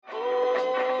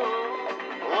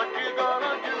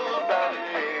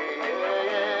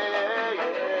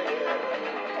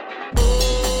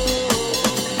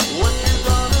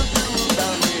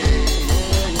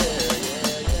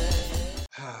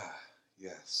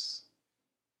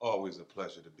Always a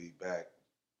pleasure to be back.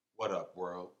 What up,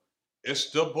 world? It's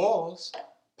the Balls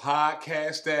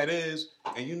podcast, that is.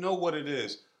 And you know what it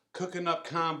is. Cooking up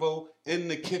combo in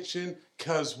the kitchen,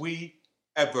 cause we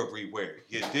everywhere.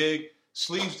 You dig?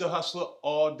 Sleeves the hustler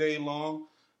all day long.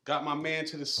 Got my man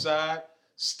to the side.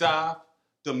 Stop.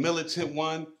 The militant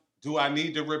one. Do I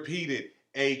need to repeat it?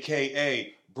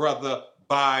 AKA Brother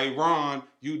Byron.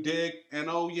 You dig? And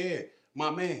oh yeah,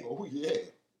 my man. Oh, yeah.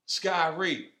 Sky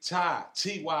Ray, Ty,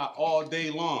 TY all day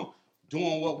long,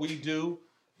 doing what we do.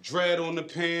 Dread on the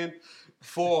pan,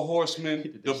 Four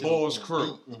Horsemen, the Bulls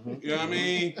crew. You know what I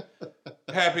mean?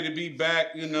 Happy to be back,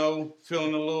 feeling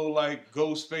a little like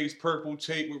Ghostface purple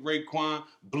tape with Raekwon,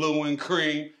 blue and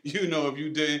cream. You know, if you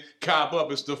did cop up,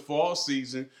 it's the fall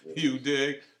season. You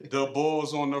dig? The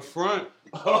Bulls on the front.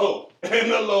 Oh, and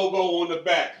the logo on the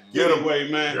back. Get 'em. Anyway,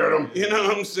 man. Get 'em. You know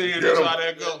what I'm saying? Get That's 'em. how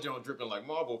that goes. Joe dripping like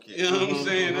marble kid. You know what I'm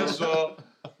saying? That's all.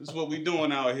 That's what we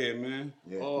doing out here, man.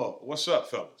 Yeah. Oh, what's up,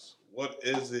 fellas? What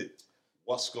is it?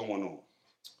 What's going on?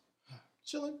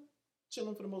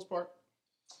 Chilling for the most part.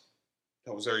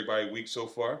 How was everybody week so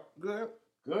far? Good.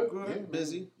 Good. Yeah,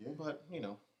 busy, Yeah. but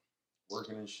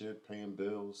Working and shit, paying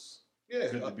bills. Yeah,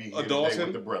 Good to be here today with the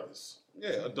adulting. brothers.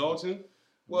 Yeah, adulting.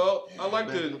 Well, Yeah, I like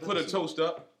back to in the put a busy. toast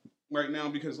up right now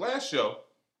because last show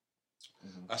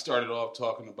I started off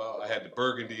talking about I had the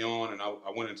Burgundy on and I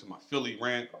went into my Philly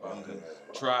rant about the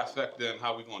trifecta and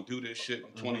how we're gonna do this shit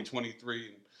in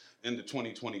 2023 and into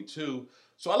 2022.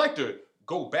 So I like to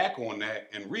go back on that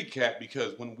and recap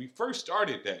because when we first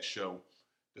started that show,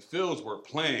 the Phils were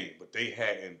playing, but they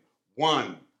hadn't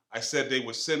won. I said they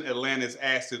would send Atlanta's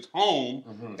asses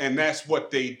home, and that's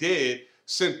what they did.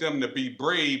 Sent them to be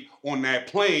brave on that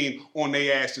plane on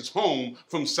their asses home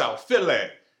from South Philly.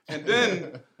 And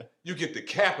then you get to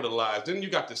capitalize. Then you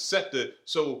got to set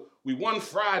so we won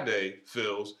Friday,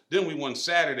 Phils. Then we won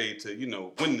Saturday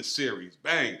to, win the series.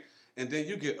 Bang. And then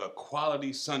you get a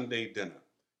quality Sunday dinner.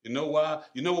 You know why?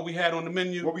 You know what we had on the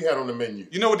menu? What we had on the menu?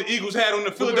 You know what the Eagles had on the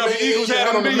What Philadelphia the Eagles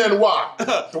had on the menu? Why?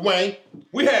 Dwayne.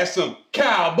 We had some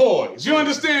Cowboys. You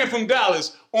understand, from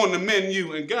Dallas on the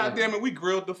menu. And goddamn it, we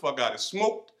grilled the fuck out of it.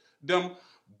 Smoked them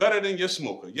better than your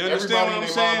smoker. You understand Everybody what I'm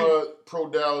and saying? their mama pro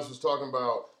Dallas was talking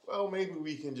about, well, maybe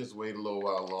we can just wait a little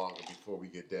while longer before we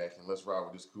get Dak and let's ride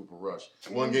with this Cooper Rush.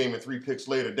 One game and 3 picks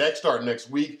later. Dak start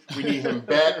next week. We need him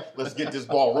back. Let's get this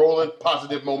ball rolling.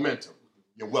 Positive momentum.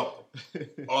 You're welcome.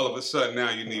 All of a sudden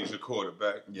now you need your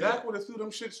quarterback. Yeah. Dak would have threw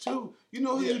them shits too. You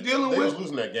know who Yeah, you're dealing they with? was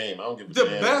losing that game. I don't give a The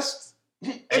damn. best in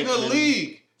the Aikman,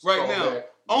 league right now. Staubach.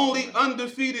 Only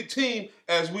undefeated team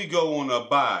as we go on a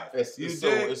bye. It's You so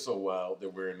dig? it's so wild that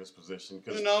we're in this position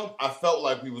because You know? I felt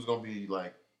like we was gonna be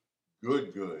like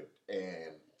good,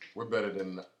 and we're better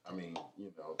than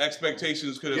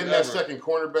Expectations could have getting that second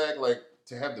cornerback, like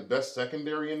to have the best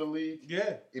secondary in the league.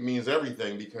 Yeah. It means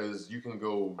everything because you can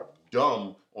go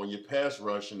dumb on your pass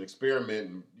rush and experiment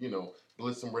and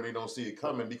blitz them where they don't see it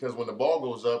coming because when the ball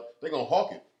goes up, they're gonna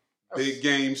hawk it. Big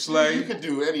game You Slay. could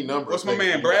do any number. What's of my things.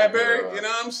 man, You got Bradbury? good, You know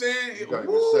what I'm saying? you got a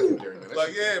good Woo! secondary. Man. That Like,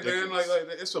 shit's yeah, man, ridiculous.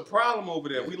 like it's a problem over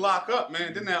there. We lock up,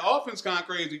 man. Then that offense gone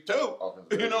crazy too. Offense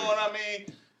You very know what I mean?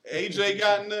 AJ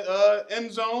got in the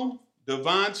end zone.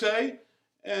 Devontae.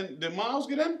 And did Miles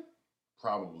get in?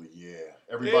 Probably, yeah.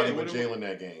 Everybody Yeah, but what- Jalen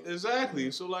that game.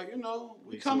 Exactly. So, like, we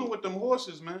Wait, coming so- with them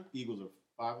horses, man. Eagles are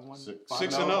 5-1. Six-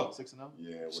 6-0. 6-0.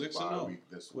 Yeah, with 6 bye and 0. week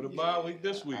this With a week. bye week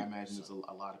this week. I imagine there's a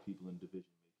lot of people in the division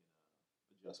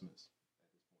making adjustments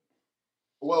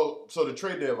Well, so the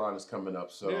trade deadline is coming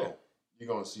up, so Yeah. you're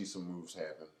gonna see some moves happen.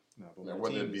 at this point. Now, When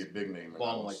whether team it be a is big name or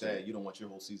balling not, like we'll see. that, you don't want your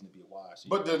whole season to be a wash.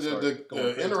 But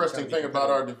the interesting thing about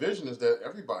our division is that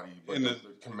everybody, but And the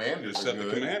Commanders, except are the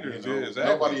good. Commanders, yeah, exactly.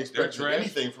 Nobody They're expected trash.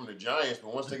 anything from the Giants,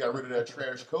 but once they got rid of that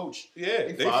trash coach, Yeah,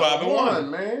 they they 5-1.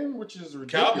 man, which is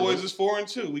ridiculous. Cowboys is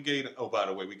 4-2. We gave. Oh, by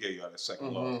the way, we gave y'all that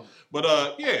 2nd loss.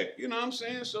 But yeah, you know what I'm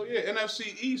saying. So yeah,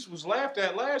 NFC East was laughed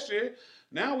at last year.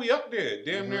 Now we up there,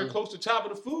 damn near close to top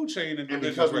of the food chain in And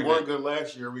divisions because we right weren't now. good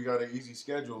last year, we got an easy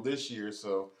schedule this year.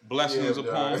 So Blessings Yeah,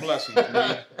 upon dog. blessings, man. You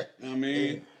know what I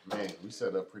mean, man, we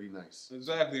set up pretty nice.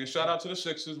 exactly. And shout out to the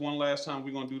Sixers. One last time,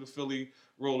 we're gonna do the Philly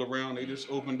roll around. They just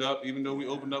opened up, even though we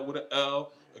opened up with an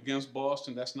L against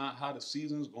Boston. That's not how the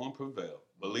season's gonna prevail.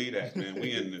 Believe that, man.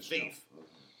 We in this. Joint.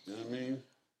 You know what I mean?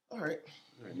 All right.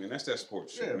 All right, man. That's that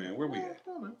sports shit, man. Where we at?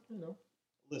 No, man,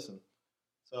 listen.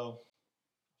 So,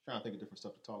 trying to think of different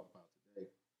stuff to talk about today.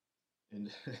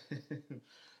 And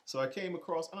so I came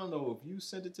across, I don't know if you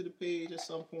sent it to the page at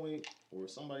some point or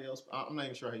somebody else. I'm not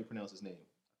even sure how you pronounce his name.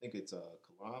 I think it's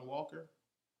Kalon Walker.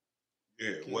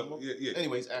 Yeah. Caleb What? Walker? Yeah.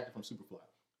 Anyways, actor from Superfly.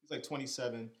 He's like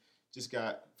 27. Just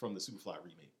got from the Superfly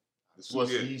remake.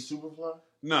 Was Yeah. he Superfly?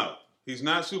 No. He's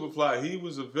not Superfly. He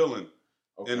was a villain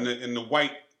in the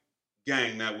white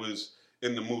gang that was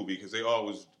in the movie because they all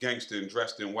was gangster and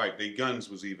dressed in white. Their guns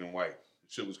was even white.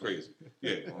 Shit was crazy.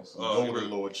 Yeah. Golden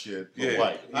Lord shit. Yeah.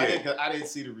 White. Yeah. I didn't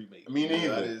see the remake. Me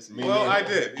neither. I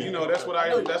did. You know, that's what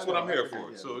I'm here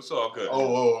for. So it's all good.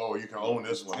 Oh, you can own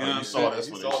this one. Yeah, you saw this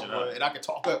one and shit. And I can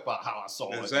talk about how I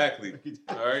saw it. Exactly.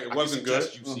 All right. It wasn't good.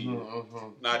 You see it.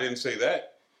 No, I didn't say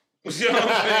that. You know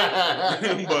what I'm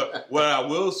saying? But what I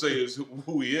will say is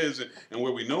who he is and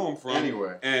where we know him from.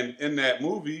 Anyway. And in that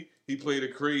movie, he played a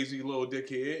crazy little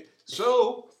dickhead.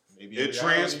 So Maybe it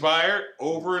transpired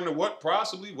over into what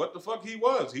the fuck he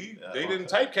was. They didn't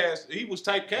typecast. He was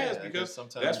typecast because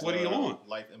that's what he on.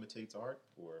 Life imitates art,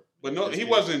 but no, he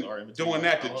wasn't doing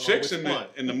that to chicks in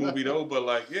the movie though. But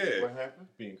like, yeah, what happened?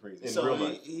 Being crazy. In So real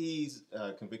life. he's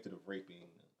convicted of raping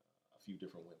a few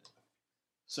different women.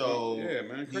 So yeah,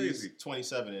 man, crazy. He's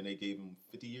 27, and they gave him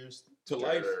 50 years to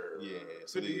life. Yeah,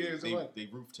 so 50 years to life. They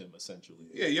roofed him essentially.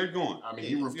 Yeah, you're going. I mean,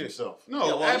 he roofed himself. No,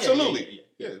 Yeah, well, absolutely.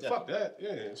 yeah, Fuck that.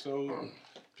 Yeah. So,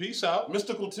 peace out.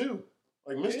 Mystical too.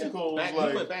 Like Mystical was he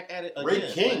like went back at it again.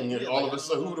 Ray King, and all of a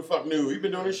sudden, who the fuck knew? He's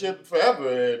been doing this shit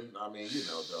forever, and I mean, you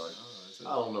know, dog.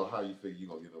 I don't know how you figure you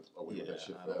gonna get away with that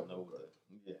shit forever. I don't know.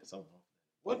 Something.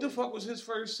 What the fuck was his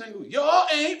first single? Y'all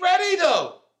ain't ready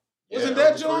though. Wasn't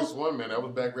that that the first one, man? That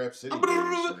was Back Rap City.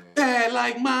 Bad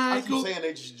like I keep Michael. saying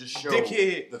they should just show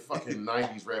Dickhead. the fucking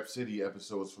 90s Rap City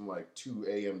episodes from like 2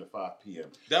 a.m. to 5 p.m.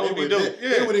 That would be dope.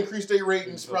 They would increase their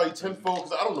ratings probably tenfold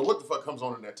because I don't know what the fuck comes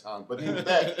on in that time. But even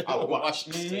that, I would watch.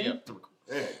 Yeah.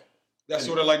 That's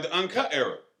sort of like the uncut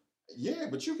era. Yeah,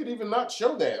 but you could even not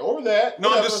show that or that.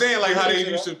 No, I'm just saying like how they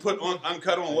used to put on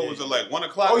uncut on. What was it like 1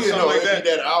 o'clock? Oh or yeah, something no, like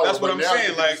that. hour. That's what I'm now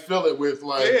saying. You Like just fill it with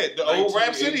like the old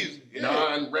Rap Cities.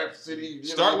 Non-Rap City.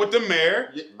 Start with the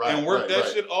mayor and work that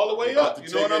shit all the way up.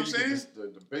 You know what I'm saying?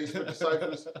 The basement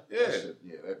disciples. Yeah, that'd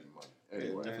be money.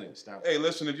 Anyway, hey,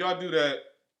 listen, if y'all do that,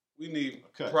 we need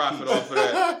profit off of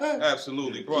that.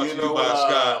 Absolutely. Brought to you by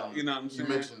Scott. You know what I'm saying?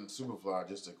 You mentioned Superfly.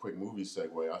 Just a quick movie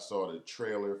segue. I saw the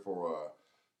trailer for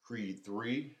Creed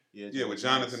 3. Yeah, with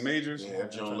Jonathan Majors. Yeah,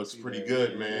 that joint looks pretty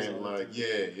good, man. Like,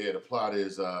 yeah. The plot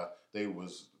is they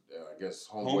was, I guess,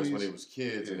 homeboys when they was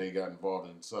kids, and they got involved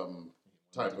in some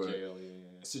type of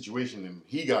situation, and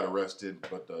he got arrested,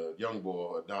 but the young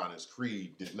boy Adonis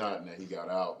Creed did not, and then he got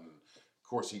out, and of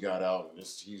course he got out, and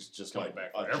he's just like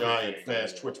a giant,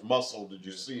 fast twitch muscle. Did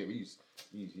you see him? He's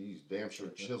damn sure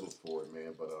chiseled for it,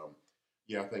 man. But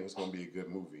yeah, I think it's gonna be a good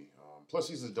movie. Plus,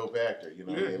 he's a dope actor. You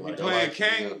know, what I mean? Like, he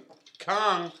playing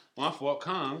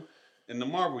Kong in the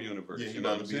Marvel universe. Yeah, he you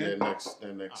know about to be that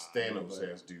next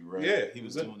Thanos ass dude, right? Yeah, he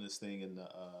was doing this thing in the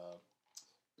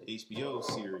HBO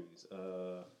series.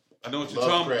 I know what you're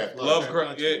talking about.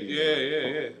 Lovecraft. Yeah,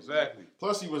 exactly.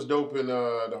 Plus, he was dope in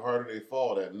The Harder They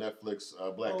Fall, that Netflix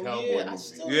Black Cowboy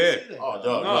movie. Yeah. Oh,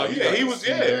 dog. No, he was.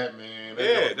 That, man.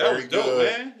 That was dope,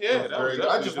 man. Yeah, that was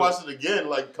I just watched it again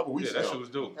like a couple weeks ago. That shit was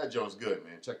dope. That joint's good,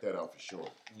 man. Check that out for sure.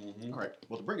 All right.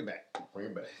 Well, to bring it back.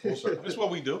 Full circle. That's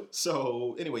what we do.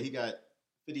 So, anyway, he got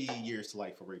 50 years to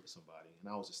life for raping somebody.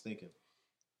 And I was just thinking,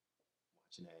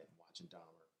 watching Dahmer.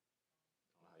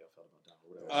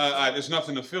 There's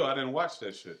nothing to feel. I didn't watch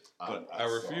that shit, but I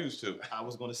refuse to. I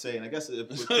was going to say, and I guess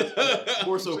it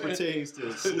more so pertains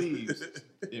to sleeves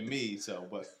in me. So,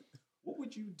 but what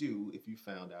would you do if you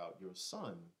found out your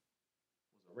son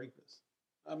was a rapist?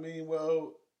 I mean,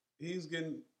 well, he's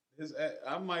getting his.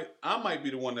 I might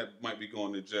be the one that might be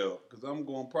going to jail because I'm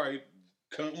going probably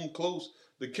come close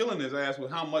to killing his ass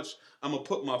with how much I'm gonna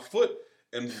put my foot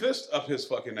and fist up his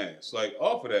fucking ass, like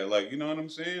off of that, like you know what I'm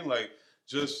saying, like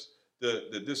just.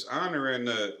 The dishonor and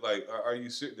the like, are you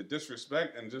the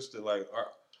disrespect and just the like,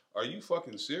 are you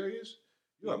fucking serious?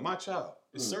 You are my child.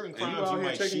 There's certain crimes you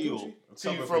might shield.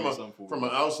 See, from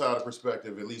an outsider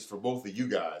perspective, at least for both of you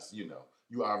guys, you know,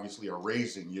 you obviously are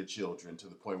raising your children to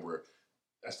the point where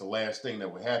that's the last thing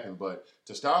that would happen. But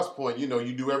to Styles' point, you know,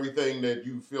 you do everything that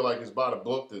you feel like is by the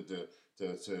book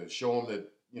to show them that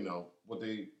you know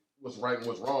what's right and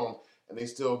what's wrong, and they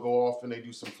still go off and they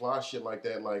do some fly shit like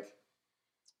that, like.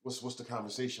 What's the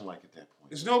conversation like at that point?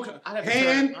 There's no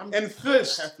hand and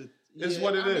fist is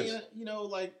what it is. Mean, you know,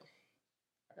 like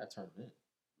I got turned in.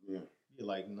 Yeah. You're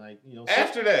like you know.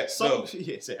 After that,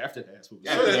 yeah, say after that.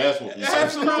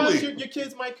 Absolutely. Your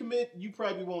kids might commit. You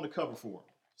probably won't cover for them.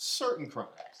 Certain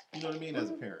crimes. You know what I mean? As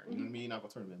a parent, you know what I mean. Not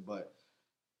gonna turn them in, but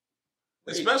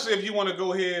especially if you want to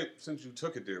go ahead, since you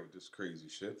took it there with this crazy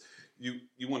shit, you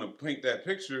want to paint that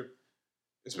picture.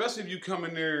 Especially if you come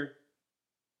in there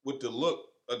with the look.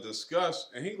 A disgust,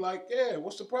 and he like, yeah,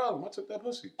 what's the problem? I took that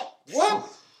pussy. What?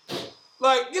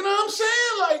 Like, you know what I'm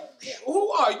saying? Like, who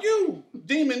are you?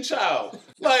 demon child.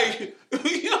 Like,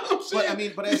 you know what I'm saying? But I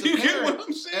mean, but as a you get parent, what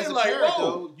I'm saying? as a Like, parent, whoa.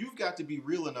 though, you've got to be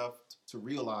real enough to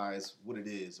realize what it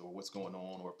is or what's going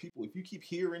on. Or people, if you keep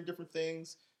hearing different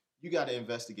things, you got to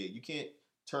investigate. You can't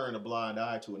turn a blind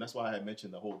eye to it. And that's why I had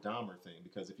mentioned the whole Dahmer thing,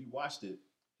 because if you watched it,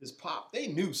 his pop, they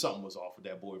knew something was off with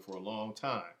that boy for a long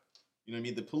time. You know what I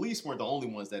mean? The police weren't the only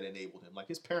ones that enabled him. Like,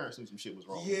 his parents knew some shit was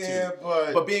wrong with him,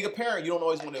 too. But being a parent, you don't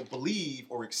always want to believe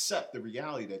or accept the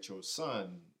reality that your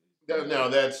son... Now,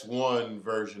 that's one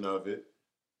version of it.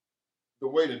 The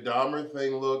way the Dahmer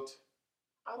thing looked,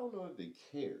 I don't know if they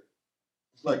cared.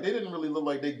 Like, they didn't really look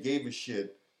like they gave a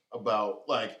shit about,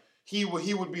 like, he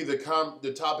would be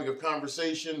the topic of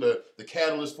conversation, the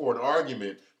catalyst for an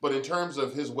argument. But in terms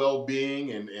of his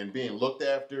well-being and being looked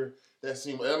after, that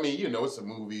seemed, I mean, you know, it's a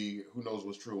movie. Who knows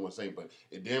what's true and what's ain't, but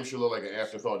it damn sure looked like an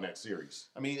afterthought in that series.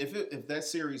 I mean, if that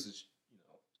series is, you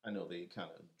know, I know they kind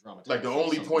of dramatize. Like, the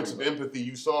only points of empathy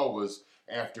you saw was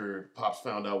after Pops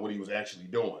found out what he was actually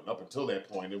doing. Up until that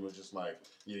point, it was just like,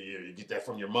 yeah, you get that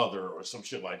from your mother or some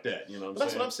shit like that. You know what I'm saying?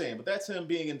 That's what I'm saying. But that's him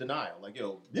being in denial. Like,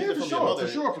 yo, Yeah, get it for from sure, your mother,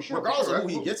 for sure. regardless of who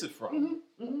he Absolutely. gets it from.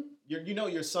 Mm-hmm, mm-hmm. You know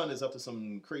your son is up to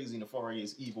some crazy,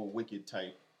 nefarious, evil, wicked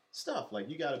type stuff. Like,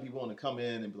 you got to be willing to come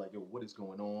in and be like, yo, what is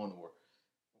going on? Or,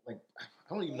 like,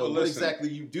 I don't even know what exactly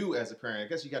you do as a parent. I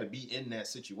guess you got to be in that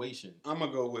situation. I'm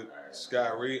going to go with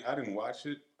Sky Reed. I didn't watch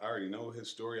it. I already know his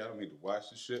story. I don't need to watch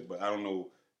the shit, but I don't know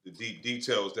the deep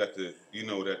details that the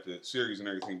series and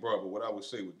everything brought. But what I would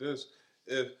say with this,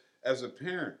 if as a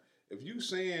parent, if you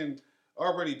saying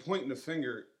already pointing the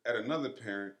finger at another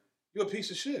parent, you're a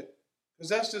piece of shit. Because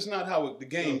that's just not how the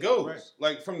game goes. Right.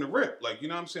 Like, from the rip. Like, you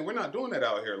know what I'm saying? We're not doing that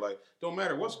out here. Like, don't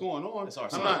matter what's going on. That's our I'm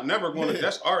son. not never going to,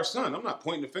 that's our son. I'm not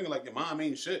pointing the finger like your mom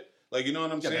ain't shit. Like, you know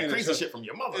what I'm saying? That crazy shit from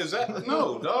your mother. Exactly.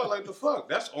 No, dog. Like, the fuck.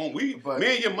 That's on me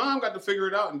and your mom got to figure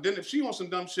it out. And then if she wants some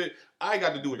dumb shit, I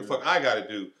got to do what the fuck I got to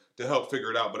do to help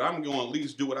figure it out. But I'm going to at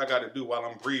least do what I got to do while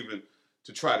I'm breathing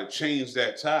to try to change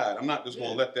that tide. I'm not just going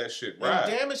to let that shit ride.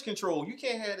 And damage control. You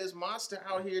can't have this monster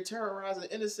out here terrorizing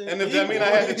innocent And if people. that mean I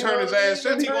had to turn his ass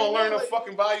in, he going to learn a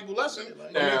fucking valuable lesson.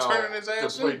 Now, turning his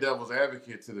ass to play in. devil's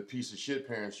advocate to the piece of shit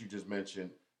parents you just mentioned,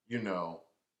 you know,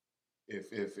 if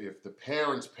the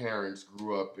parents' parents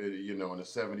grew up, you know, in the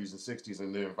 70s and 60s,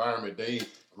 and the environment they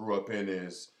grew up in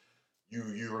is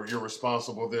you're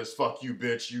responsible this, fuck you,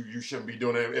 bitch, you shouldn't be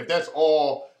doing that. If that's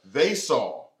all they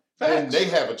saw, then they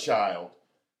have a child.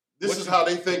 This is how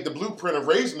they think the blueprint of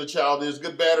raising a child is: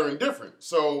 good, bad, or indifferent.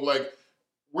 So, like,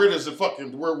 where does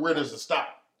it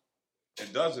stop?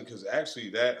 It doesn't, because actually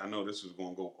that, I know this is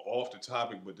going to go off the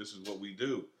topic, but this is what we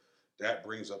do. That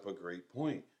brings up a great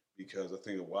point, because I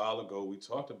think a while ago we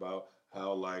talked about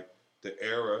how, like, the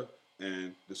era,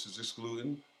 and this is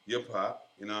excluding your pop,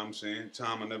 you know what I'm saying?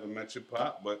 Tom, I never met your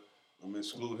pop, but I'm going to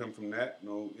exclude him from that.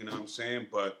 No, you know what I'm saying?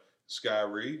 But Sky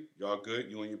Reed, y'all good.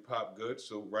 You and your pop good,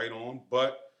 so right on.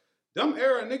 But them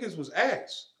era niggas was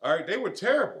ass. All right, they were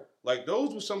terrible. Like,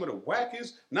 those were some of the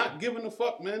wackest, not giving a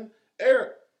fuck, man, era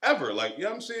ever. Like, you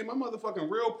know what I'm saying? My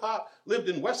motherfucking real pop lived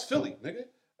in West Philly, nigga.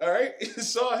 All right,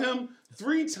 saw him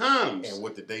 3 times. And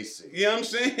what did they see? You know what I'm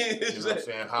saying? You know what I'm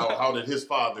saying? How did his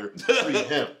father treat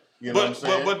him? You know what I'm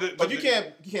saying? But you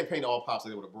can't paint all pops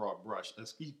with a broad brush.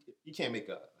 You can't make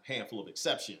a handful of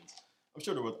exceptions. I'm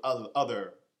sure there were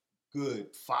other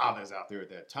good fathers out there at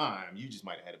that time. You just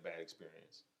might have had a bad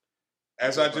experience.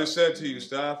 As I just said to you,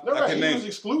 Staff. No, right. He was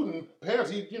excluding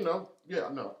parents. Go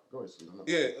ahead, Steve.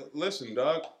 Yeah, listen,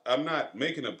 dog. I'm not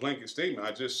making a blanket statement.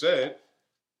 I just said,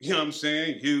 you know what I'm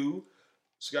saying? You,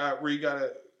 Scott Reed got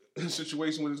a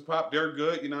situation with his pop. They're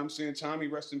good. You know what I'm saying? Tommy,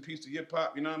 rest in peace to your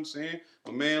pop. You know what I'm saying?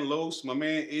 My man Los, my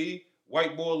man E,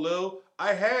 White Boy Lil.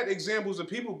 I had examples of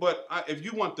people, but if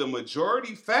you want the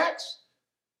majority facts,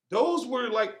 those were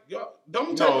like,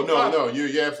 don't No.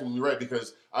 You're absolutely right,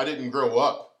 because I didn't grow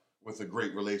up with a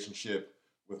great relationship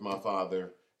with my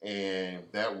father, and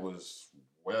that was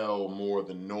well more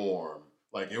the norm.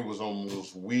 Like, it was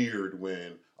almost weird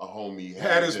when a homie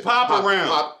had his pop around.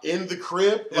 Pop in the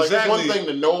crib. Like, exactly. It's one thing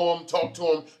to know him, talk to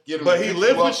him, get him. But he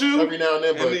lived with you every now and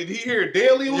then. Did he hear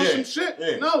daily on some shit?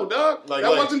 Yeah. No, dog. That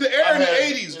wasn't the era in the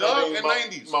 80s, dog, and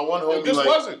 90s. My one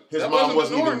homie, his mom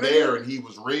wasn't even there, and he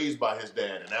was raised by his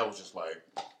dad, and that was just like,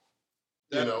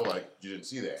 you know, like, you didn't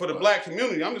see that. For the black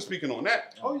community, I'm just speaking on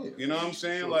that. Oh, yeah. You know what I'm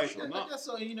saying? Sure. I guess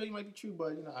so. You know, you might be true,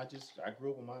 but, you know, I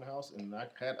grew up in my house, and I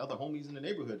had other homies in the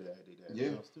neighborhood that had their dad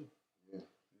in the house, too.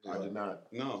 I did not.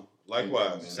 No,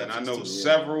 likewise. And I know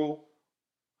several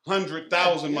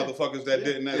 100,000 motherfuckers that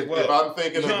didn't as well. If I'm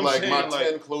thinking of, like, my 10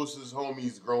 like, closest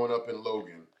homies growing up in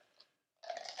Logan,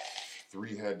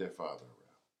 3 had their father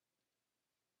around.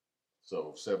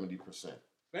 So 70%.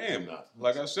 Fam, Not.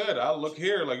 like I said, I look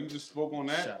here, like you just spoke on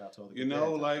that. Shout out to all the You good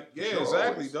know, dads. like, yeah, Sure,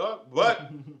 exactly, always. dog.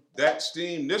 But that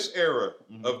steam, this era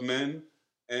Mhm. of men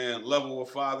and level of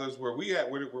fathers where we at,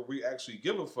 where we actually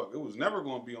give a fuck. It was never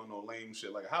going to be on no lame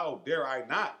shit. Like, how dare I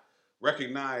not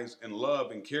recognize and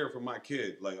love and care for my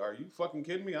kid? Like, are you fucking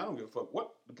kidding me? I don't give a fuck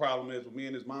what the problem is with me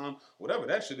and his mom, whatever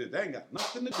that shit is. That ain't got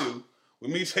nothing to do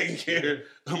with me taking care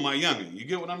of my youngin'. You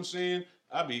get what I'm saying?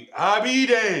 I be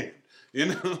damned. You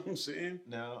know what I'm saying?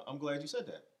 Now, I'm glad you said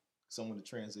that. So I'm going to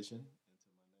transition into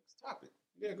my next topic.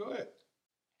 Yeah, go ahead.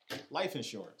 Life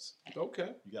insurance.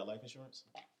 Okay. You got life insurance?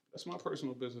 That's my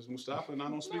personal business, Mustafa, and I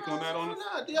don't speak on that on. No,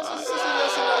 that's a yes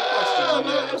or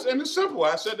no question. No, and it's simple.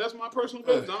 I said that's my personal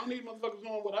business. I don't need motherfuckers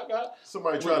knowing what I got.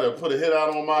 Somebody try to put a hit out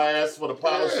on my ass for the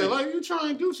policy. Yeah, like you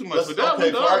trying to do too much. Let's, But that okay,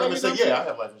 one, for dog, argument's like, sake, yeah, I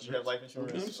have life You have insurance. life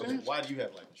insurance? You know what I'm saying? Okay, why do you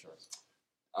have life insurance?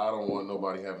 I don't want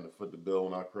nobody having to foot the bill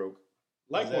when I croak.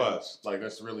 Likewise. Like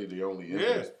that's really the only Yeah.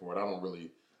 impetus for it. I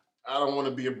don't want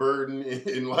to be a burden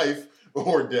in life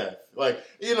or death. Like,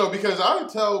 because I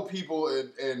tell people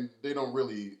and they don't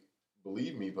really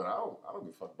believe me, but I don't give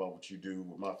a fuck about what you do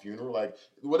with my funeral. Like,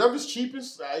 whatever's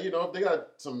cheapest, if they got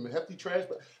some hefty trash,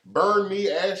 but burn me,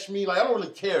 ash me, like I don't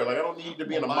really care. Like I don't need to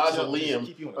be in a Lock you up, mausoleum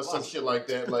keep you in the or some closet. shit like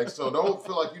that. Like, so don't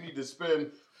feel like you need to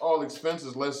spend all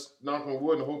expenses. Let's knock on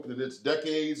wood and hope that it's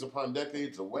decades upon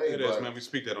decades away. It is, but man. We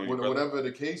speak that on you, brother. whatever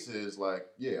the case is, like,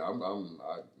 yeah, I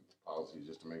policy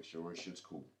just to make sure shit's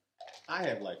cool. I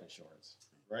have life insurance,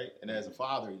 right? And as a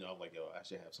father, I'm like, yo, I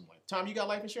should have some life. Tom, you got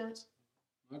life insurance?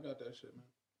 I got that shit, man.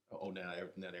 Oh, now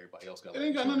everybody else got It life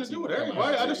ain't got nothing insurance. to do with Come on,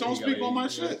 everybody. I man. just don't You speak gotta- on my you-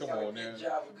 shit. Come on, man.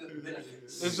 Job with good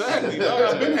benefits. Exactly, dog.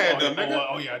 I've been had them, nigga.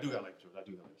 Oh, yeah, I do got life insurance. I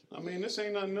do got life insurance. I mean, this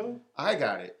ain't nothing new. I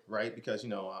got it, right? Because,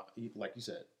 like you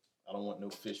said, I don't want no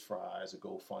fish fries or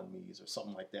GoFundMe's or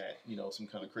something like that. Some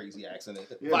kind of crazy accident.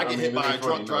 If Yeah, I get hit it by ain't a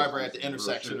drunk funny, driver no, at the it's real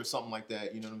intersection shit. or something like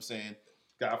that, you know what I'm saying?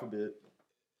 God forbid.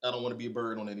 I don't want to be a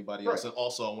burden on anybody else. Right. And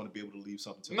also, I want to be able to leave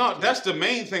something to No, my kids. that's the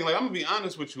main thing. Like, I'm gonna be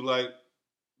honest with you. Like,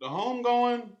 the home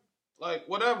going, like,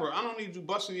 whatever. I don't need you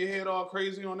busting your head all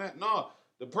crazy on that. No,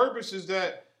 the purpose is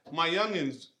that my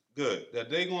youngins good. That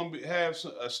they gonna have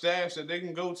a stash that they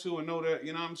can go to and know that,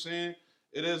 you know what I'm saying?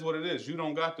 It is what it is. You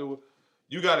don't got to.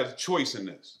 You got a choice in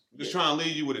this. I'm just trying to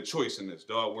leave you with a choice in this,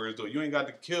 dog. Whereas though you ain't got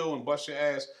to kill and bust your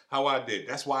ass how I did.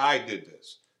 That's why I did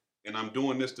this. And I'm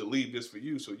doing this to leave this for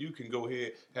you so you can go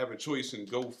ahead, have a choice, and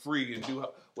go free and do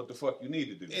what the fuck you need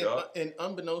to do, dog. And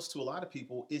unbeknownst to a lot of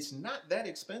people, it's not that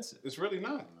expensive. It's really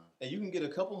not. And you can get a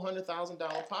couple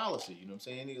 $100,000 policy, you know what I'm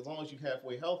saying? As long as you're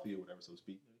halfway healthy or whatever, so to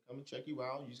speak. They come and check you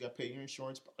out. You just got to pay your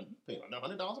insurance. You pay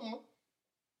 $100 a month.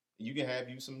 And you can have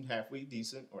you some halfway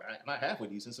decent, or not halfway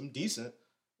decent, some decent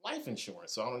life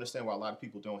insurance. So I don't understand why a lot of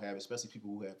people don't have, especially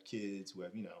people who have kids, who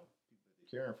have, people that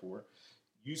they're caring for.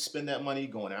 You spend that money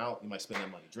going out. You might spend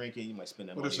that money drinking. You might spend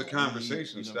that But money it's a on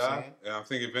conversation, weed, you know what I'm Stop. saying? And I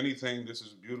think if anything, this is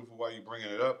beautiful why you bringing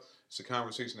it up. It's a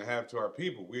conversation to have to our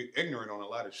people. We're ignorant on a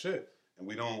lot of shit, and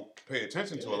we don't pay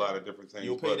attention to a lot of different things.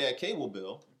 You'll pay but, that cable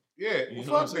bill. Yeah, You know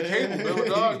fuck what the I'm saying? cable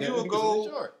bill, dog. Yeah, You'll because go,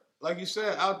 it's short. like you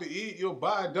said, out to eat. You'll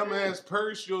buy a dumbass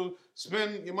purse. You'll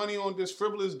spend your money on this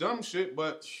frivolous dumb shit.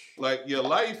 But like your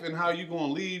life and how you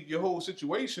gonna leave your whole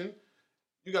situation,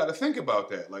 you got to think about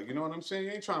that. Like, you know what I'm saying?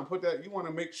 You ain't trying to put that. You want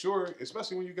to make sure,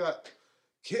 especially when you got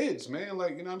kids, man.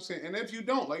 Like, you know what I'm saying? And if you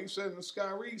don't, like you said in the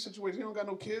Sky Reed situation, he don't got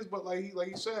no kids, but like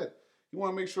he said, you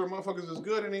want to make sure motherfuckers is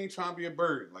good and ain't trying to be a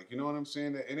burden. Like, you know what I'm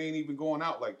saying? That it ain't even going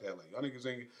out like that. Like, y'all niggas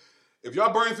ain't. If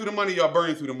y'all burn through the money, y'all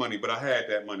burn through the money. But I had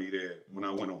that money there when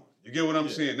I went on. You get what I'm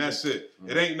saying? That's it.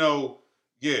 It ain't no,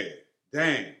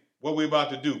 dang. What we about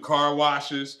to do? Car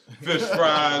washes, fish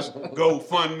fries,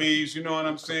 GoFundMe's, you know what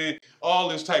I'm saying? All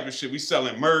this type of shit. We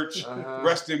selling merch,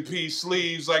 rest in peace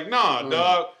sleeves. Like, nah,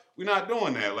 dog, we not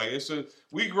doing that. Like,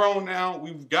 we grown now.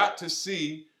 We've got to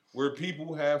see where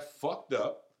people have fucked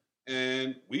up,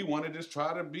 and we want to just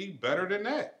try to be better than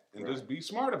that and just be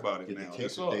smart about it Get now. the That's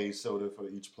case of all. day soda for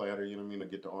each platter, you know what I mean? Or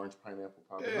get the orange pineapple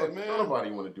pop. Yeah, man.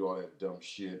 Nobody want to do all that dumb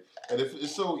shit. And if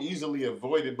it's so easily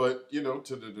avoided, but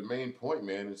to the main point,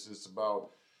 man, it's just about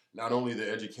not only the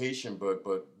education, but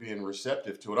being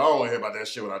receptive to it. I don't want to hear about that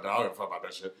shit when I die. I don't give a fuck about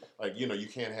that shit. Like, you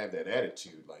can't have that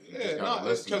attitude. Like, you just Yeah, gotta no,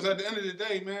 listen. because at the end of the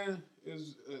day, man,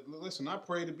 listen, I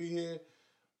pray to be here,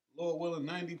 Lord willing,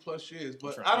 90 plus years.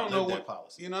 But I don't know when,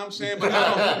 policy. you know what I'm saying? But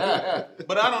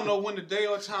I don't know when the day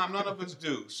or time, none of us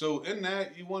do. So in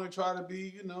that, you want to try to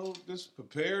be, just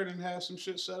prepared and have some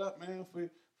shit set up, man, for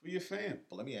your fam.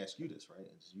 But let me ask you this, right?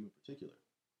 It's you in particular.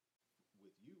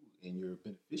 With you and your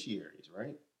beneficiaries,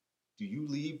 right? Do you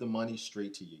leave the money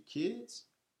straight to your kids?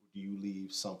 Or do you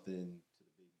leave something to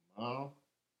the baby mom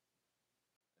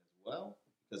as well?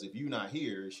 Because if you're not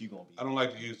here, she gonna be. I don't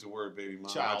like to use the word baby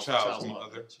mom. Child's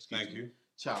Mother. Thank you.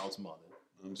 Child's mother.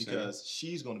 I'm Because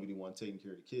saying. she's going to be the one taking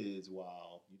care of the kids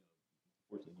while,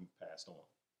 unfortunately, you've passed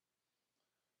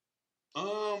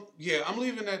on. Yeah, I'm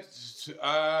leaving that.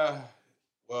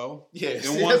 Well, Yeah, in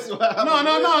see, one. that's what I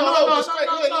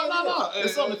No.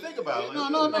 It's something to think about.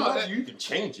 No. You can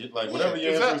change it. Like, Yeah, whatever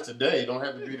your exactly. answer is today, it don't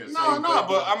have to be the same. No, thing.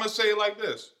 but I'm gonna say it like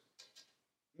this.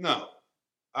 No,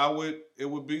 it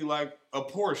would be like a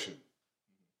portion.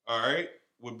 All right,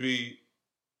 would be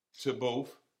to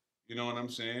both. You know what I'm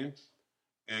saying?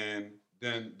 And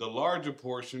then the larger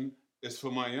portion is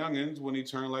for my youngins when he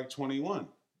turned like 21,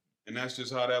 and that's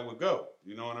just how that would go.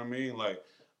 You know what I mean? Like,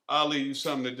 I'll leave you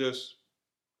something to just,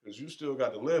 because you still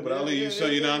got to live, but I'll leave you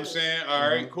something. You know what I'm saying? All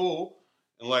right, cool,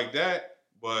 and like that.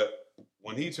 But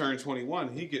when he turned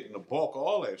 21, he getting the bulk of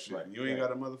all that shit. Right, You ain't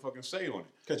got a motherfucking say on it.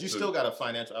 Because you still got a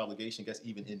financial obligation, guess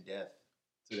even in death,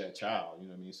 to that child. You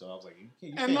know what I mean? So I was like,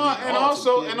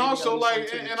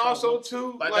 also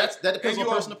too, Like, that depends on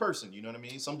person to person. You know what I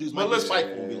mean? Some dudes might be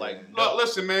spiteful and be like, no.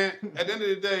 Listen, man. At the end of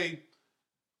the day,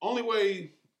 only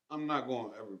way I'm not going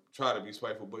to ever try to be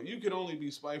spiteful, but you can only be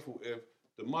spiteful if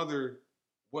the mother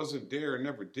wasn't there and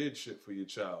never did shit for your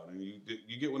child, and you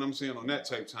get what I'm saying on that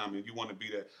type time, and you want to be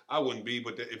that. I wouldn't be,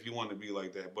 but if you want to be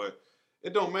like that, but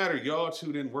it don't matter. Y'all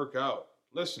two didn't work out.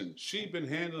 Listen, she been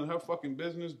handling her fucking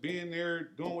business, being there,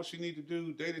 doing what she need to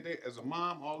do day to day as a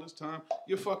mom all this time.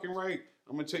 You're fucking right.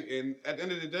 I'm gonna take. And at the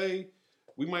end of the day,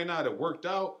 we might not have worked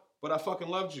out, but I fucking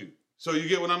loved you. So you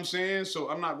get what I'm saying? So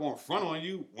I'm not going front on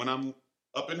you when I'm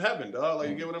up in heaven, dog. Like,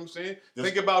 you get what I'm saying?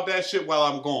 Think about that shit while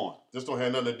I'm gone. This don't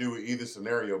have nothing to do with either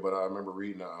scenario, but I remember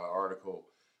reading an article.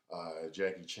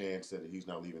 Jackie Chan said that he's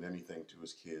not leaving anything to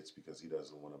his kids because he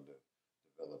doesn't want them to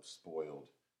develop spoiled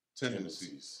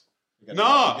tendencies. You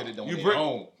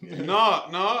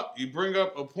bring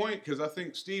up a point, because I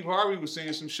think Steve Harvey was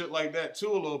saying some shit like that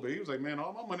too a little bit. He was like, man,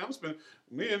 all my money I'm spending,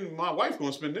 me and my wife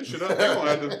gonna spend this shit up. We're gonna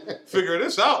have to figure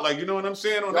this out. Like, you know what I'm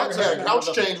saying? On that side,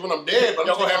 couch change when I'm dead, but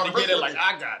y'all gonna have to get it like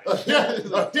I got it.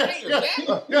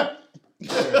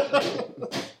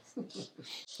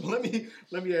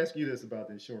 Let me ask you this about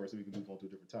the insurance so we can move on to a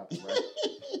different topic, right?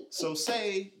 So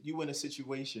say you in a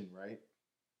situation, right,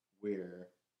 where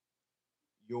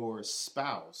your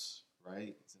spouse,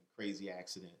 right, is in a crazy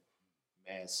accident,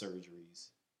 mad surgeries,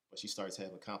 but she starts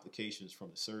having complications from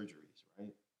the surgeries, right?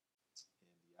 And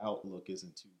the outlook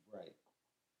isn't too bright.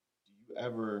 Do you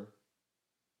ever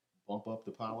bump up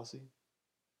the policy?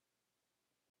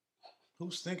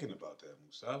 Who's thinking about that,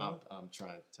 Musa? I'm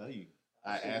trying to tell you.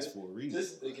 I asked for a reason.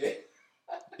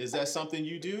 Is that something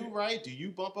you do, right? Do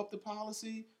you bump up the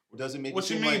policy? Or does it make what it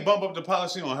you seem mean like bump up the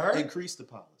policy on her? increase the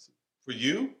policy? For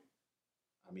you?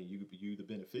 I mean, you the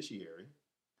beneficiary.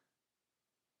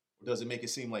 Or does it make it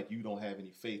seem like you don't have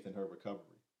any faith in her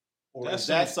recovery? Or is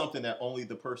that something that only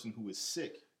the person who is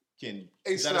sick can?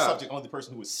 Is that a subject only the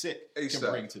person who is sick can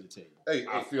bring to the table? Hey,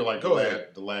 I feel like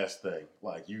the last thing,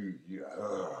 like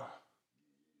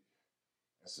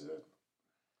that's it.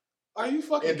 Are you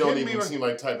fucking kidding me? It kidding don't even seem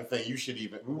like the type of thing you should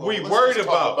even. We worried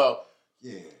about.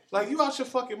 Yeah. Like, you out your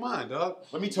fucking mind, dog.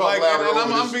 Let me talk louder.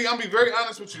 And I'm be very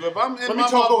honest with you. If I'm in Let me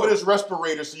talk over this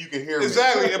respirator so you can hear me.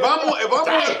 Exactly. If I'm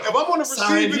on the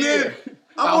receiving end,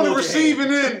 I'm on the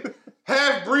receiving end,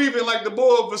 half breathing like the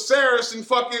boy of Viserys in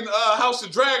fucking House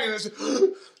of Dragons.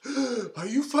 Are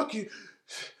you fucking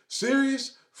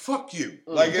serious? Fuck you.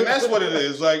 Like, and that's what it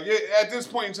is. Like, at this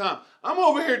point in time, I'm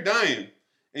over here dying,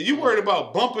 and you worried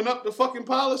about bumping up the fucking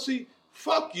policy?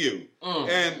 Fuck you.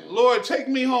 And Lord, take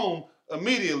me home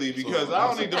immediately, because I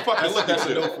don't need to fucking look at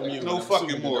it no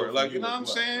fucking more. Like, you know what I'm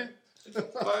saying?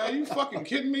 Like, are you fucking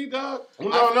kidding me, dog?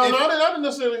 No, I didn't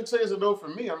necessarily say it's a no for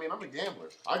me. I mean, I'm a gambler.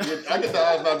 I get the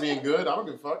odds not being good. I don't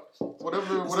give a fuck.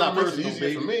 Whatever makes it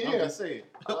easier for me. Yeah.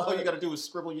 All you got to do is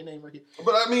scribble your name right here.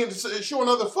 But I mean, it's show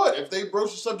another foot. If they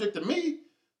broach the subject to me,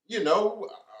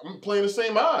 I'm playing the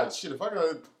same odds. Shit, if I got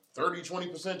a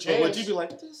 30-20% chance. Would you be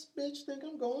like, this bitch think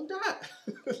I'm going to die?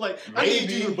 Like, I need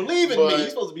you to believe in me. You're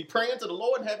supposed to be praying to the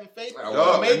Lord and having faith.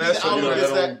 Maybe the outlook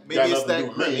is that. Maybe it's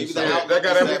that. Maybe that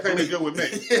got everything to do with me.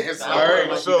 All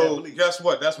right, so guess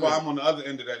what? That's why I'm on the other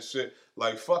end of that shit.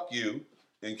 Like, fuck you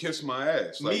and kiss my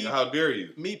ass. Like, how dare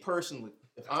you? Me personally,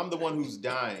 if I'm the one who's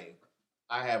dying,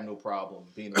 I have no problem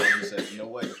being the one who says, you know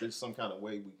what, if there's some kind of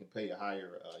way we can pay a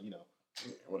higher,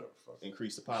 whatever,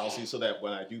 increase the policy so that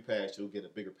when I do pass, you'll get a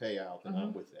bigger payout, then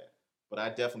I'm with that. But I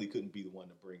definitely couldn't be the one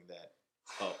to bring that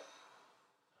up.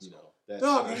 That's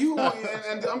Dog,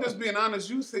 and I'm just being honest,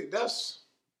 you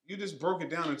just broke it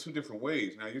down in two different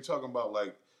ways. Now you're talking about,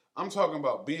 like, I'm talking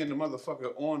about being the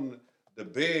motherfucker on the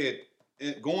bed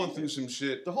going through some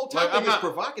shit. The whole like, topic is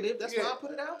provocative. That's yeah. why I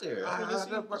put it out there.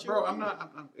 Bro, I'm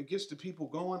not. It gets the people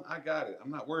going. I got it.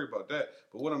 I'm not worried about that.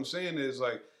 But what I'm saying is,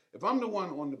 like, if I'm the one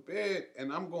on the bed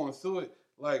and I'm going through it,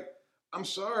 like, I'm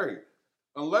sorry,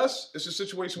 unless it's a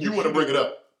situation You want to bring it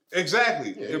up.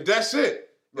 Exactly. Yeah. If that's it.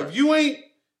 Right. If you ain't,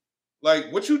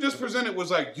 like, what you just presented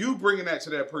was like you bringing that to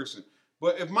that person.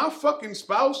 But if my fucking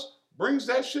spouse brings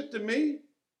that shit to me,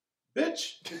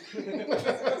 bitch.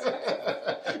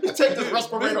 Take this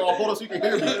respirator off, hold on so you can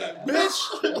hear me.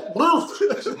 Bitch. What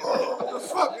the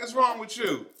fuck is wrong with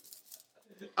you?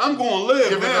 I'm going to live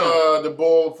Giving now. the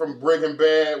bull from Breaking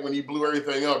Bad when he blew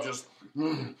everything up, just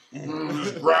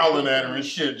growling at her and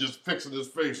shit, just fixing his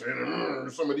face.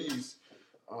 And some of these.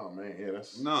 Oh, man, yeah,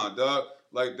 that's... Nah, dog.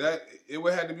 Like that, it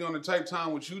would have to be on the type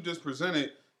time what you just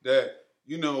presented that,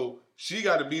 you know, she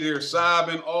got to be there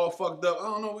sobbing, all fucked up. I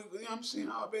don't know. I'm saying,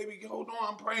 oh, baby, hold on.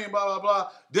 I'm praying, blah, blah, blah.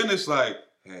 Then it's like,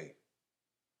 hey,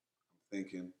 I'm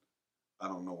thinking, I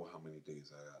don't know how many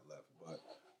days I got left, but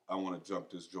I want to jump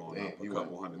this joint up a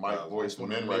couple $100,000. Mike Voice from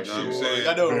Men right right now. I'm now. saying,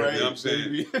 I know, right? You know what I'm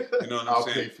saying? You know what I'm I'll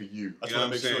saying? pay for you. I just You know want to what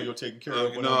make I'm sure saying? you're taken care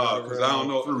of. No, because I don't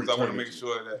know. Through Because I want to make eternity.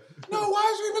 sure that. No, why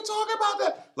is you even talking about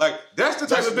that? Like, that's the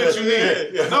type of bitch you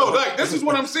need. Yeah. No, like, this is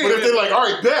what I'm saying. But if they're like, all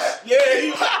right, bet.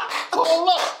 Yeah, Hold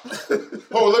up.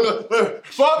 Oh, let me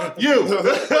Fuck you. wait 1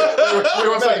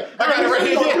 second. I got it right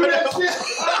here. Yeah.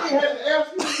 I had to ask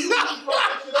you.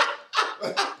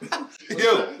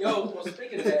 Yo, well,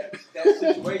 speaking of that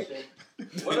situation,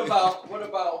 what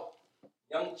about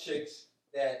young chicks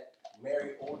that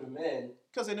marry older men?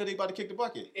 because they know they about to kick the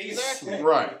bucket. Exactly.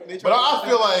 Right. They But try I to-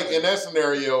 feel like in that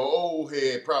scenario, old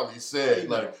head probably said, Yeah.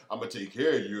 like, I'm going to take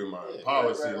care of you in my Yeah,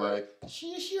 policy. right. Like,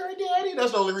 she your daddy.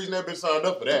 That's the only reason that bitch signed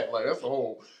up for that. Like, that's a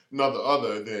whole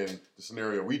other than the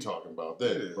scenario we talking about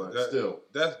there. Yeah, but that- still.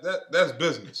 that's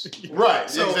business. Right,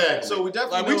 So, exactly. So we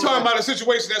definitely Like, we know talking that- about a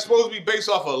situation that's supposed to be based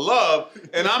off of love,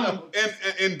 and I'm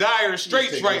in dire straits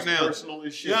Taking right this now. personal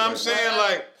as shit You know what I'm right saying?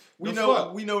 Like, we the know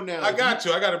fuck? we know now. I got if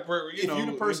you. I got to, if you know.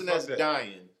 the person fuck that's that.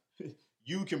 dying,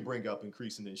 you can bring up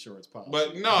increasing the insurance policy.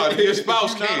 But no, your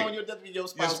spouse If you're not can't. on your deathbody, your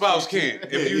Your spouse can't.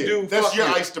 can't. If you do, that's fuck your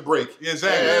you. ice to break.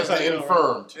 Exactly. As I the know, right?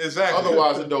 infirmed. Exactly.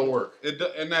 Otherwise, it don't work.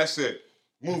 And that's it.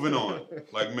 Moving on,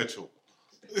 like Mitchell.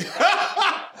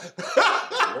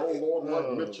 Oh, Lord,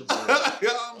 like Mitchell. You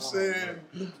know what I'm saying?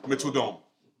 Mitchell Dome.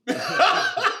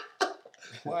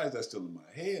 Why is that still in my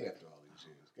head after all these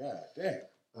years? God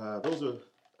damn. Those are.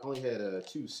 I only had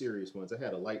 2 serious ones. I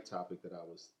had a light topic that I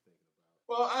was thinking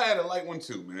Well, I had a light one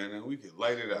too, man, and we could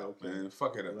light it up, Okay. man.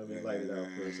 Fuck it up, Let me man. light it up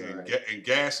first, And, all right. and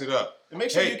gas it up. And make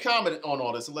sure Hey. you comment on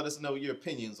all this and let us know your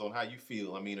opinions on how you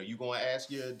feel. I mean, are you going to ask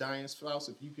your dying spouse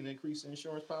if you can increase the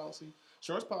insurance policy?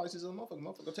 Insurance policies is a motherfucker.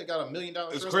 Motherfucker take out $1 million.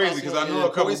 It's insurance crazy policy because I and know a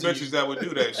couple poison you. bitches that would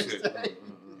do that shit.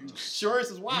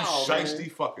 Insurance is wild. You man.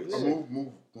 shiesty fuckers.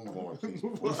 Move on, please.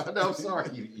 No, I'm sorry.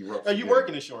 You Are you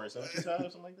working insurance? Huh? You tired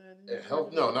of something like that?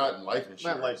 Health? No, not in life insurance.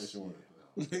 Not life insurance.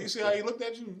 You see how he looked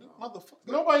at you, motherfucker.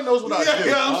 Nobody knows what I Yeah, do.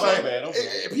 yeah, I'm Like, saying. I'm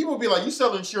bad. people be like, "You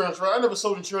sell insurance, right?" I never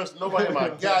sold insurance to nobody in my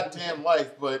goddamn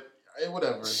life, but hey,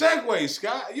 whatever. Segway,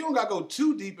 Scott. You don't gotta go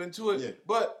too deep into it, Yeah.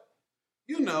 but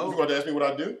you know. You going to ask me what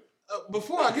I do?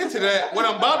 Before I get to that, what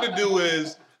I'm about to do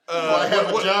is. Do I have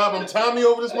a job? I'm Tommy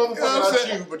over this motherfucker. You know what I'm Not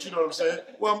saying? you, but you know what I'm saying.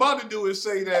 What I'm about to do is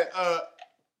say that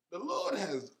the Lord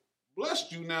has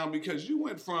blessed you now because you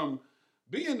went from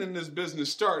being in this business,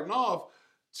 starting off,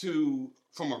 to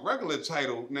from a regular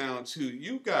title now to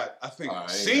you got, I think,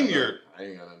 senior. I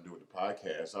ain't got nothing to do with the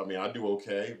podcast. I mean, I do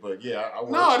okay, but yeah, I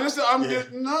work. No, I'm Yeah.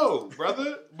 just no,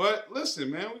 brother. But listen,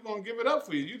 man, we're gonna give it up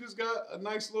for you. You just got a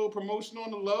nice little promotion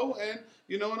on the low, and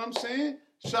you know what I'm saying?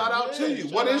 Shout out to you.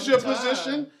 shout What out is to your Ty.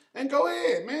 position? And go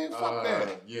ahead, man. Fuck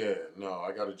that. Yeah, no,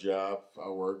 I got a job. I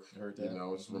work. Heard You that.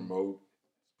 know, it's remote.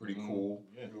 Pretty cool.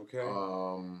 Yeah.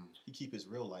 Okay. He keep his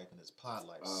real life and his pod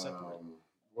life separate.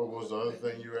 What was the other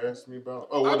thing you asked me about?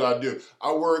 Oh, what do I do?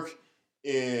 I work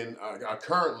in. I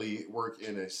currently work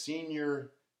in a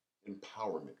senior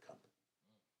empowerment company.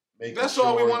 Making That's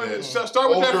all we sure wanted to that start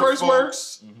with that older first word.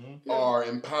 folks Mm-hmm. are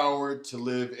empowered to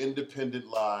live independent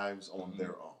lives on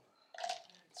their own.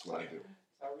 That's what I do.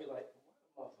 I really like,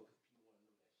 what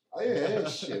Oh, yeah,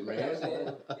 shit, the motherfuckers man. you want to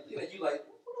know that shit? You know, you like,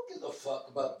 who don't give a fuck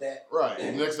about that? Right.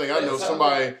 And the next thing I know,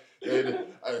 somebody.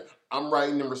 I'm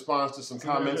writing in response to some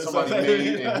comments somebody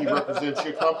made, and he represents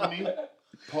your company.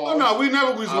 Oh no, we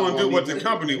never was I going to do won't what the even-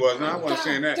 company was. Now I wasn't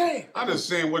saying that. damn. I'm just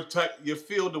saying what type your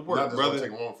field of work, Not just brother. gonna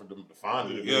take long for them to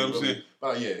find it. You know what I'm saying?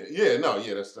 But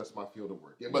that's my field of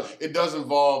work. Yeah, but it does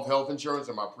involve health insurance,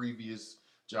 and my previous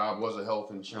job was a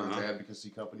health insurance Uh-huh. advocacy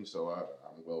company, so I'm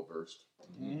well versed,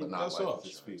 Mhm, but not that's life all.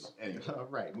 insurance. Anyway. All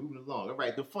right, moving along. All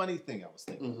right, the funny thing I was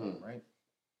thinking Mhm. about, right?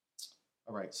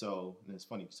 All right, so and it's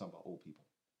funny you're talking about old people.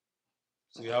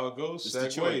 See how it goes? It's the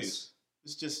Segues. choice.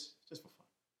 It's just for fun.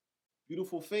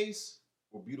 Beautiful face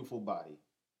or beautiful body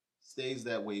stays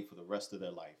that way for the rest of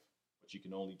their life, but you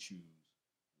can only choose one.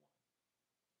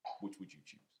 Which would you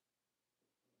choose?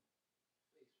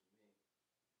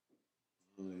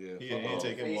 Yeah, He ain't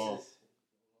taking long.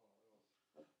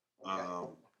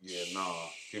 Yeah, nah.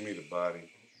 Give me the body.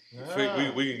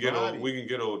 Ah, we can get body. old. We can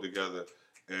get old together,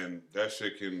 and that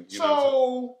shit can. You know,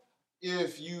 So,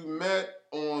 if you met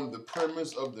on the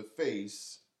premise of the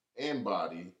face and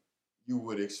body, you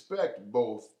would expect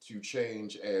both to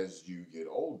change as you get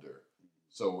older.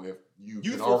 So if you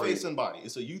can Youthful already, face and body.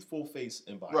 It's a youthful face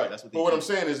and body. right? That's what. But what I'm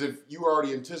saying is, if you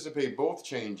already anticipate both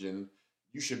changing,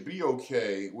 you should be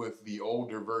okay with the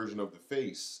older version of the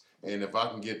face. And if I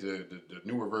can get the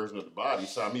newer version of the body,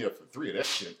 sign me up for 3 of that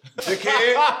shit.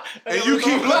 dickhead. And you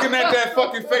keep looking at that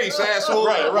fucking face, asshole.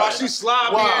 Right. While she's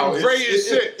sloppy Wow, and gray as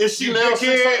shit. Is she You now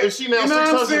dickhead. 600 You know what I'm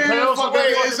 600 saying? pounds? Fuck What the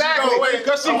wait, fuck is she exactly. doing?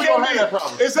 Because she We can don't have be. that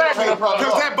problem. Exactly. We don't have that problem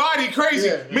Because at that body crazy,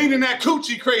 Yeah. meaning that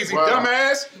coochie crazy, Wow.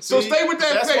 dumbass. So See, stay with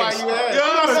that that's face. why you had- You know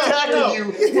what I'm saying? attacking you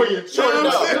for your choice. You know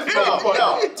what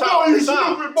I'm saying?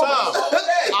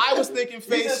 I was thinking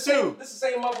face too. This is the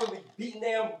same motherfucker beating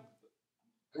damn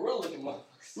gorilla looking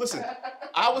motherfuckers. Listen,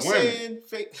 I was Women. saying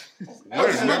face. But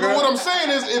what I'm saying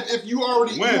is, if you are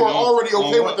When? already On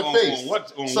okay what- with the on face,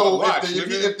 what- on so what watch, if the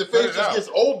nigga? Cut face it just out. gets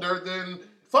older, then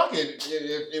fuck it.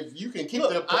 If you can keep the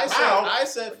Look, I pound,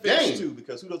 said face Dang. too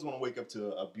because who doesn't want to wake up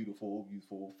to a beautiful,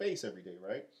 youthful face every day,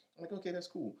 right? I'm like, okay, that's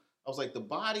cool. I was like, the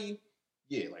body,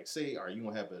 yeah, like say, all right, you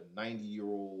gonna have a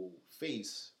 90-year-old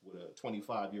face with a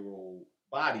 25-year-old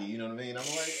body, you know what I mean? I'm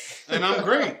like, And I'm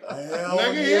great. hell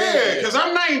Nigga, yeah, because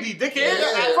I'm 90, dickhead.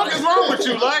 Yeah. What the fuck is wrong with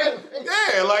you? Like,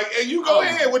 yeah, like, and you go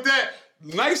ahead with that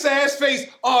nice ass face.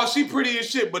 Oh, she pretty as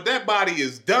shit, but that body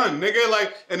is done, nigga.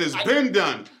 Like, and it's been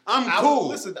done. I'm cool.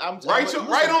 Listen, I'm Right listen, on,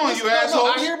 listen, you no,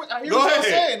 assholes. I hear Go what you're ahead.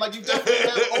 saying. Like, you definitely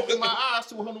have opened my eyes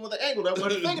to a whole other angle that I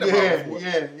wasn't thinking about before.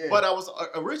 yeah. But I was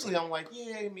originally, I'm like,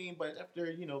 yeah, I mean, but after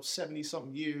 70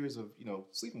 something years of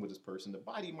sleeping with this person, the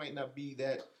body might not be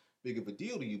that big of a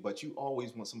deal to you, but you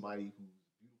always want somebody who's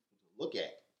beautiful to look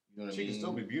at. You know what I She mean? can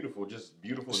still be beautiful, just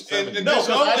beautiful. And No, that's because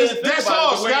all- I didn't think that's about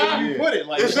all, it the way Scott. you put it.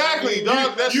 Like, Exactly,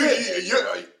 dog. That's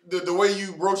it. The way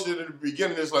you broached it at the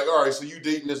beginning is like, all right, so you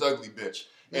dating this ugly bitch.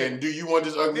 And do you want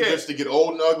this ugly bitch to get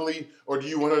old and ugly, or do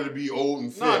you want her to be old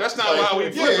and fit? No, that's not how we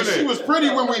Yeah, flipping she it. was pretty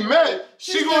when we met.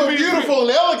 She She's gonna gonna be be beautiful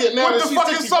and elegant now What that the she's fuck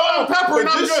is 65. salt and pepper and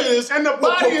But I'm this shit good. is And the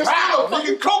body is still a nigga.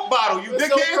 fucking Coke bottle, you it's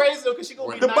so dickhead. crazy though, because she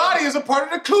gonna be The 90. body is a part of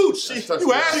the cooch. That's You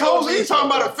touching. assholes, She you talking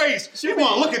about a gonna face. You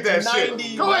want to look at that 90,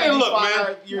 shit. Go ahead and look, man.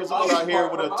 95 years old out here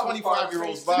with a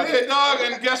 25-year-old's body. Yeah, dog,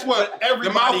 and guess what? The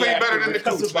mouth ain't better than the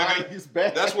cooch,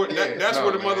 nigga. That's where that's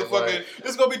where the motherfucking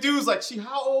It's gonna be dudes like, she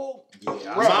how old?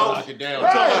 Yeah, Right. knock it down.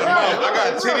 Right, I got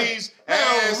right. titties, Now,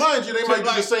 ass. mind you, they might do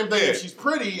like- the same thing yeah. if she's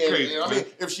pretty. And, Crazy, I man. mean,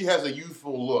 if she has a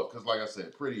youthful look, because like I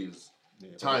said, pretty is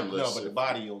timeless. No, but the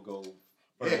body will go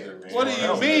further. What do you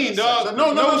Hell, mean, dog?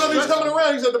 No, he's stress. coming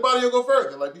around. He said the body will go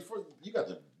further. Like before, you got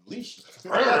the leash.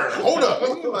 Hold up.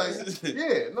 Like,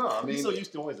 yeah, no, I mean, He's so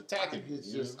used to always attacking. it's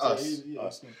you know just what I'm us. saying?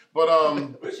 Us. But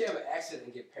What if she have an accident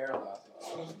and get paralyzed?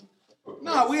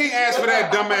 No, we ain't asked for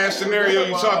that dumbass scenario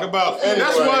you talk about. Anyway,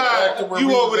 That's back to why where you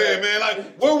we over was there, at. man.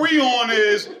 Like, what we on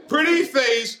is pretty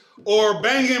face or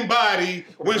banging body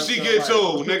when she gets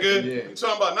old, nigga. Yeah. You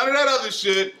talking about none of that other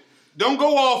shit. Don't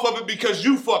go off of it because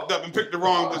you fucked up and picked the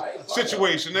wrong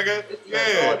situation, nigga.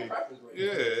 Yeah. Yeah,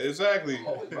 exactly.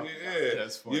 Yeah.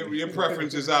 That's funny. Your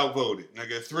preference is outvoted,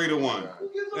 nigga. 3-1 in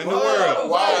the Why? world.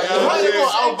 Why? You know what I'm How you saying?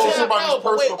 gonna outvote somebody's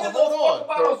But wait, personal?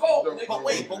 hold on.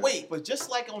 The- But just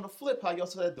like on the flip, how y'all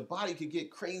said the body could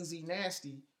get crazy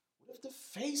nasty. What if the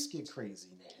face get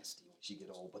crazy nasty when she get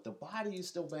old? But the body is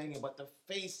still banging, but the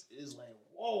face is like,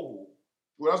 whoa.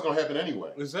 Well, that's gonna happen anyway.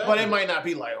 Exactly. But it might not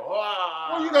be like, wow.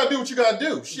 Well, you gotta do what you gotta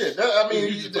do. Shit. I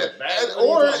mean,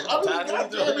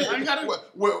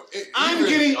 I'm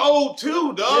getting old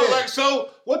too, dog. Yeah. Like, so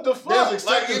what the fuck? There's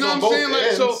Like, you acceptance know what on I'm both saying?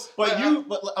 Like, so. ends.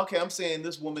 But okay, I'm saying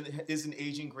this woman isn't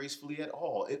aging gracefully at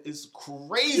all. It is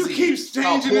crazy. You keep changing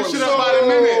how this shit poorly- up by the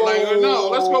minute. Like, no,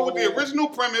 let's go with the original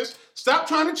premise. Stop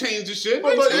trying to change the shit.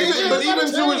 But even It's to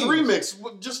his change.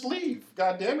 remix, just leave.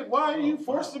 God damn it! Why are you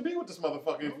forced to be with this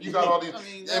motherfucker? If you got all these, I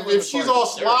mean, that if was she's part all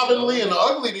of the slovenly stereo.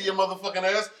 and ugly to your motherfucking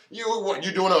ass, you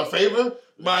doing her a favor?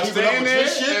 By Keeping up staying with there your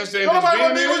shit. and saying Nobody just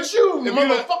wanna being be there. with you, If you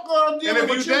motherfucker. I'm And dealing if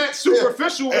you with that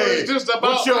superficial, Hey, it's just about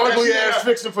what's your ugly that ass shit.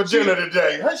 fixing for dinner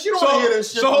today? She don't want to hear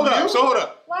this shit. So hold from up. you. So hold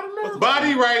up. Why the nerve?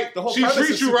 Body right. The whole She premise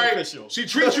treats is you right. superficial. She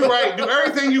treats you right. Do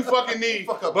everything you fucking need.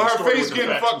 Fuck up But the her story face with the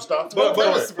getting facts and fucked. stuff. But Go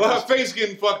ahead. her face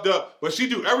getting fucked up. But she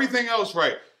do everything else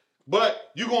right.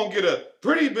 But you gonna get a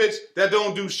pretty bitch that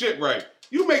don't do shit right.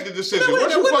 You make the decision. What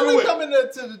you When fucking do we with? come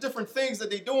into the different things that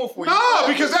they doing for you? Nah,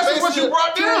 because that's what Based you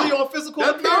brought down. purely on physical No.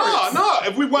 appearance.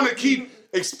 If we want to keep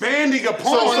expanding upon,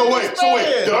 So wait.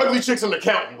 Man. The ugly chick's an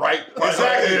accountant, right?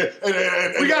 Exactly.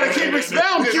 And We gotta keep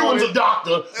expounding on McEwen's it. a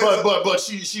doctor, but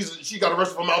she got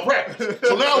arrested for malpractice.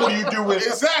 So now what do you do with?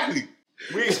 Exactly.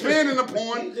 We expanding You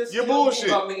upon just your killed me bullshit.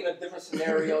 about making a different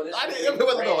scenario. This I is didn't. It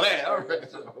wasn't all that. All right.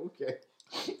 right. Okay.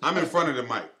 I'm in front of the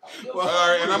mic. All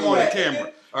right, and I'm on the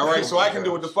camera. All right, so I can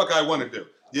do what the fuck I want to do.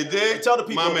 You dig? Tell the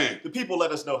people. My man. The people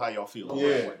let us know how y'all feel.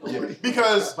 Yeah.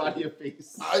 Because Body of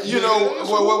face. you know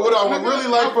what I would really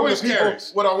like from the voice people.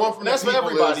 carries. What I want from That's the for people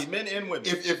everybody, is men and women.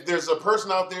 if there's a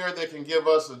person out there that can give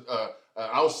us an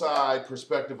outside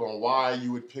perspective on why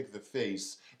you would pick the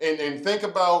face, and think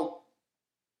about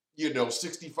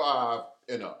 65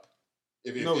 and up.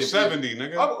 If 70,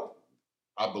 nigga.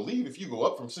 I believe if you go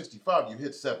up from 65, you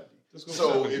hit 70. Let's go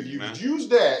So 70, if you man. use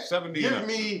that, 70 and give up.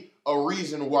 me a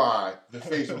reason why the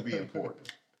face would be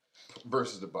important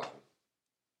versus the body.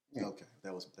 Okay,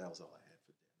 that was all I had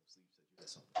for that.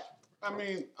 Something. I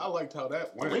mean, I liked how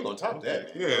that We went. ain't gonna top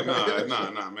that, man. Yeah,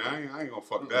 nah, man. I ain't gonna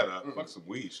fuck that up. Fuck some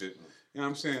weed shit. You know what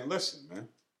I'm saying? Listen, man.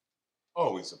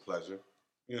 Always a pleasure.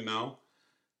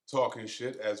 Talking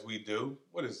shit as we do.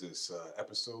 What is this?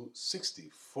 Episode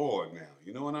 64 now.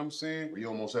 You know what I'm saying? We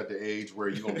almost at the age where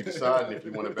you're gonna be deciding if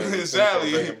you want to bang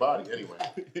Exactly. the body anyway.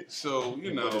 So,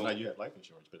 Whether or not you have life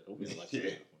insurance, but it'll be life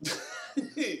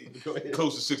insurance. Go ahead.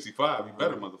 Close to 65. You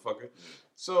better, motherfucker.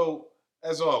 So,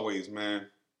 as always, man,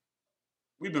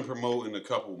 we've been promoting a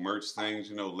couple merch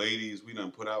things. Ladies, we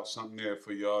done put out something there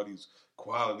for y'all. These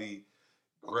quality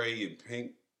gray and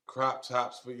pink crop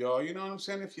tops for y'all. You know what I'm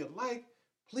saying? If you like,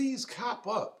 please cop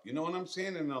up. You know what I'm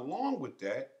saying? And along with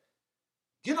that,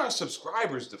 get our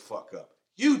subscribers the fuck up.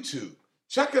 YouTube,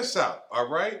 check us out, all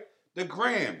right? The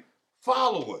gram,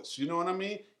 follow us. You know what I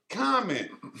mean? Comment,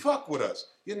 fuck with us.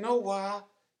 You know why?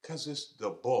 Because it's the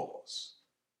Boss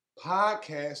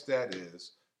podcast that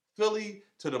is Philly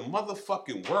to the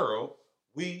motherfucking world.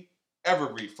 We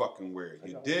every fucking where.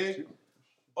 You dig?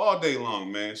 All day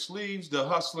long, man. Sleeves, the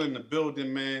hustler in the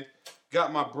building, man.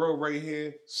 Got my bro right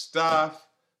here, Staff,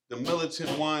 the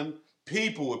militant one.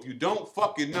 People, if you don't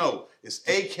fucking know, it's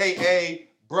AKA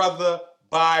Brother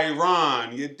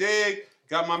Byron. You dig?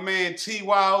 Got my man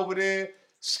TY over there,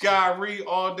 Sky Ree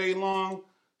all day long.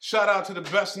 Shout out to the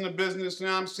best in the business. You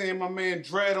know what I'm saying? My man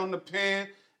Dread on the pen.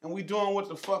 And we doing what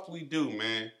the fuck we do,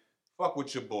 man. Fuck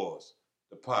with your boys,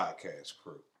 the podcast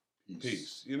crew.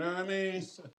 Peace. You know what I mean?